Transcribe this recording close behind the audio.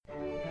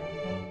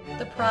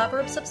The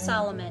Proverbs of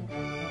Solomon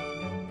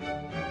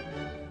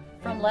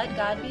from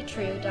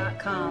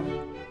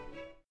LetGodBetrue.com.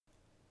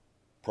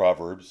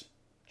 Proverbs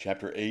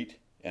chapter 8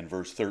 and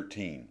verse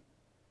 13.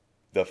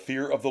 The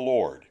fear of the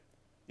Lord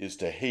is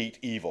to hate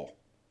evil,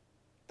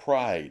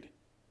 pride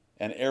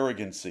and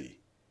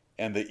arrogancy,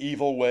 and the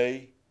evil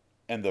way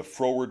and the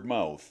froward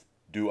mouth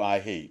do I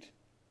hate.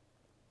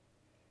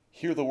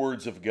 Hear the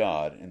words of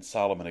God and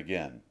Solomon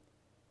again.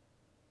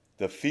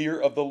 The fear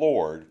of the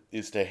Lord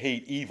is to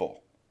hate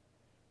evil,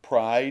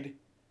 pride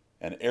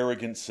and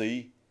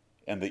arrogancy,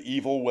 and the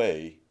evil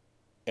way,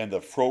 and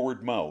the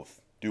froward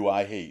mouth do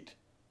I hate.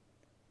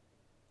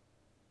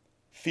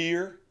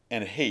 Fear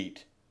and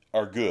hate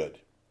are good.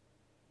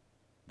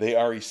 They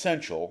are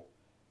essential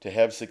to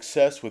have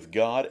success with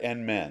God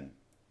and men.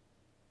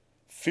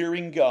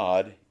 Fearing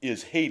God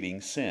is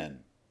hating sin.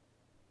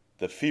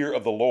 The fear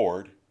of the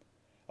Lord,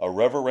 a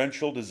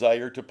reverential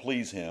desire to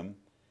please Him,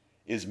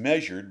 is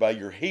measured by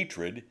your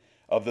hatred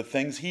of the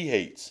things He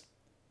hates.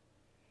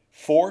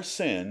 4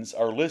 sins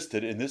are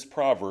listed in this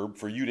proverb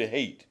for you to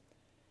hate,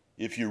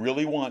 if you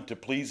really want to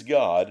please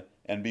God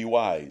and be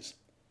wise.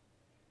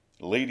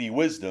 Lady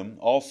Wisdom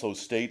also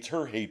states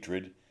her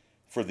hatred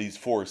for these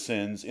 4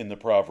 sins in the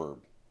proverb.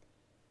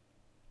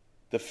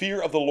 The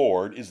fear of the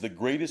Lord is the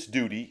greatest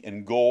duty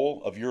and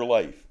goal of your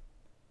life.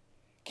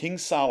 King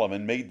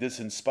Solomon made this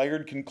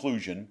inspired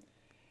conclusion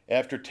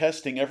after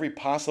testing every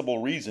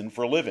possible reason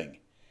for living,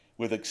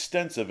 with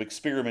extensive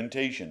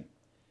experimentation.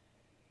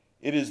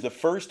 It is the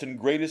first and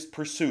greatest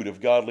pursuit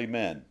of godly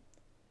men.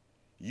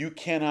 You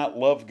cannot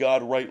love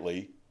God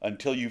rightly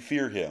until you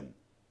fear Him,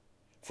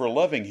 for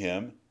loving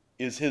Him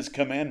is His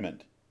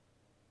commandment.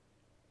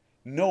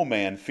 No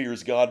man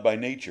fears God by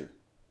nature.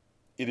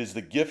 It is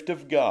the gift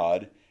of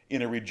God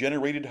in a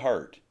regenerated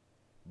heart,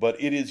 but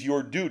it is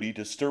your duty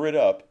to stir it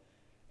up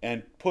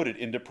and put it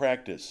into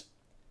practice.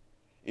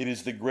 It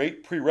is the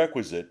great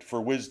prerequisite for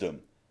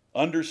wisdom,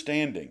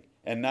 understanding,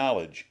 and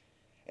knowledge,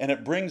 and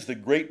it brings the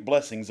great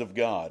blessings of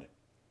God.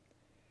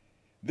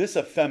 This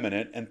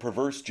effeminate and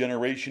perverse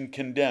generation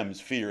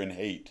condemns fear and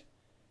hate.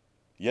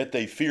 Yet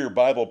they fear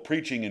Bible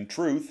preaching and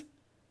truth,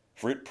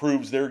 for it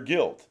proves their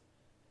guilt.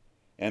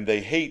 And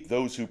they hate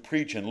those who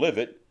preach and live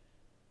it,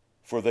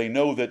 for they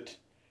know that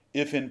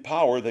if in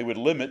power they would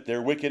limit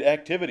their wicked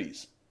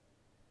activities.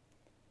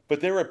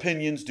 But their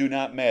opinions do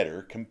not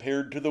matter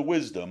compared to the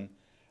wisdom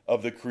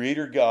of the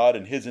Creator God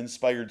and His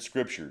inspired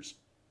scriptures.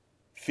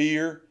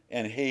 Fear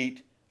and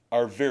hate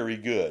are very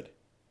good.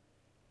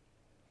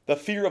 The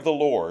fear of the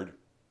Lord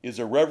is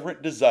a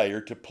reverent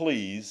desire to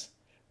please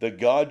the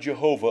God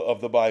Jehovah of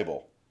the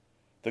Bible,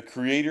 the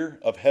Creator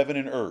of heaven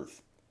and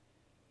earth,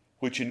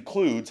 which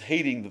includes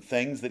hating the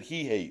things that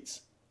He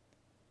hates.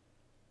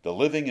 The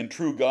living and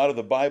true God of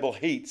the Bible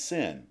hates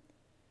sin,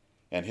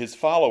 and His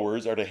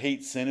followers are to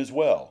hate sin as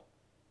well.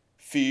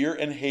 Fear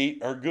and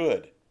hate are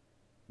good.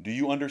 Do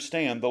you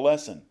understand the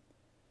lesson?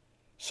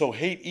 So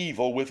hate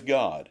evil with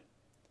God.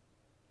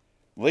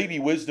 Lady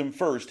Wisdom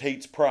first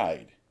hates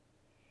pride,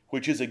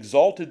 which is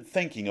exalted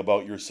thinking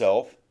about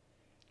yourself,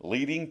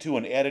 leading to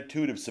an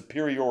attitude of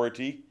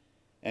superiority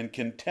and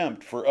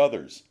contempt for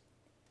others.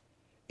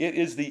 It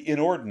is the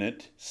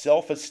inordinate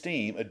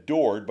self-esteem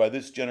adored by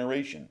this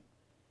generation.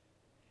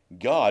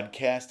 God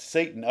cast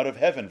Satan out of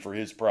heaven for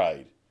his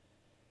pride,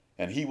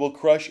 and he will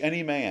crush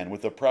any man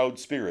with a proud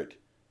spirit.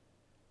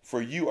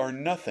 For you are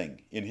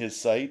nothing in his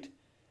sight,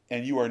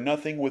 and you are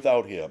nothing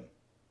without him.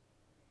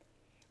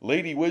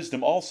 Lady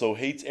Wisdom also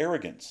hates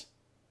arrogance,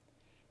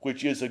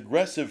 which is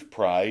aggressive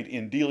pride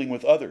in dealing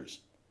with others.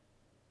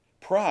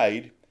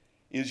 Pride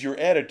is your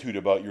attitude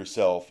about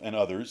yourself and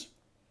others.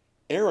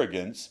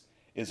 Arrogance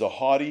is a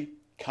haughty,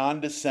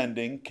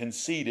 condescending,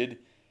 conceited,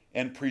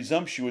 and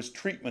presumptuous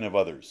treatment of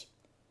others.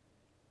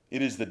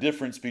 It is the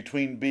difference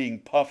between being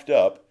puffed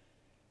up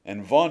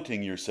and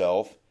vaunting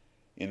yourself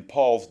in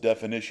Paul's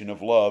definition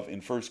of love in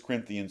 1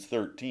 Corinthians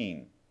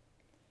 13.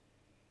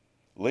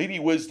 Lady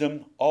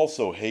Wisdom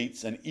also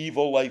hates an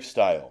evil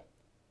lifestyle,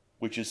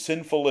 which is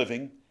sinful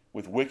living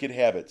with wicked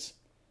habits.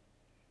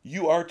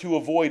 You are to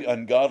avoid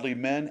ungodly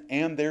men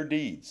and their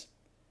deeds.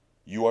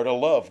 You are to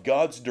love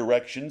God's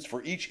directions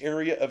for each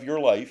area of your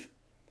life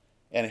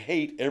and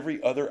hate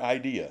every other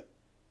idea.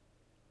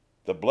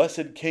 The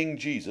blessed King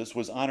Jesus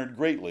was honored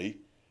greatly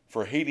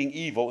for hating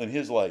evil in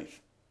his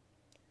life.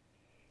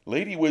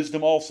 Lady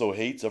Wisdom also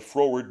hates a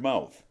froward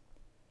mouth,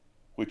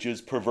 which is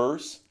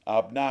perverse,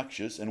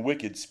 obnoxious, and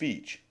wicked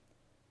speech.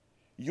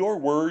 Your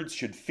words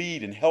should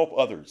feed and help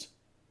others.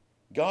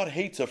 God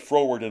hates a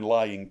froward and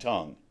lying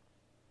tongue.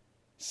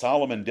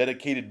 Solomon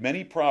dedicated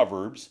many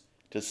proverbs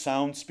to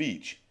sound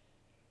speech,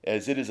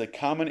 as it is a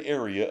common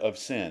area of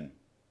sin.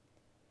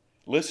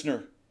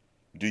 Listener,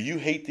 do you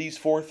hate these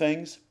 4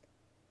 things?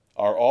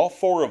 Are all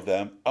 4 of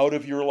them out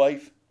of your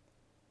life?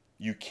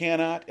 You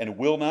cannot and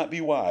will not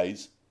be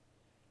wise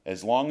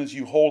as long as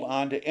you hold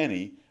on to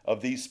any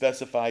of these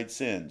specified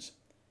sins.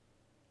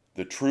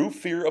 The true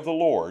fear of the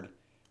Lord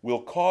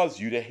will cause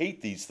you to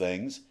hate these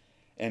things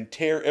and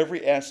tear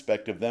every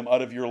aspect of them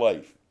out of your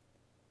life.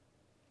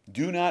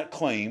 Do not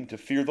claim to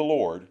fear the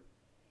Lord,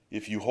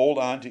 if you hold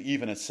on to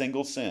even a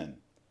single sin.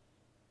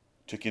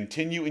 To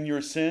continue in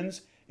your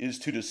sins is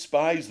to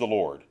despise the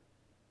Lord,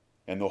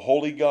 and the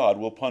holy God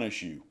will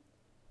punish you.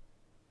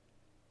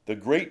 The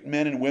great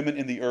men and women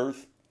in the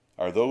earth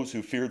are those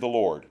who fear the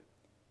Lord.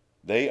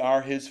 They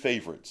are his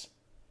favorites,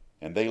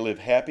 and they live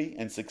happy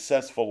and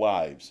successful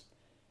lives.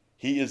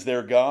 He is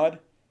their God,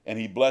 and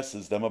he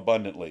blesses them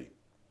abundantly.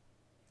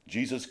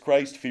 Jesus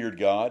Christ feared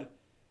God,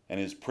 and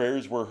his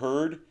prayers were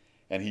heard,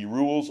 and he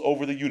rules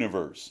over the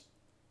universe.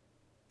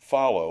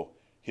 Follow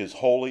his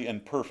holy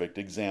and perfect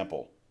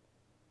example.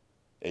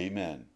 Amen.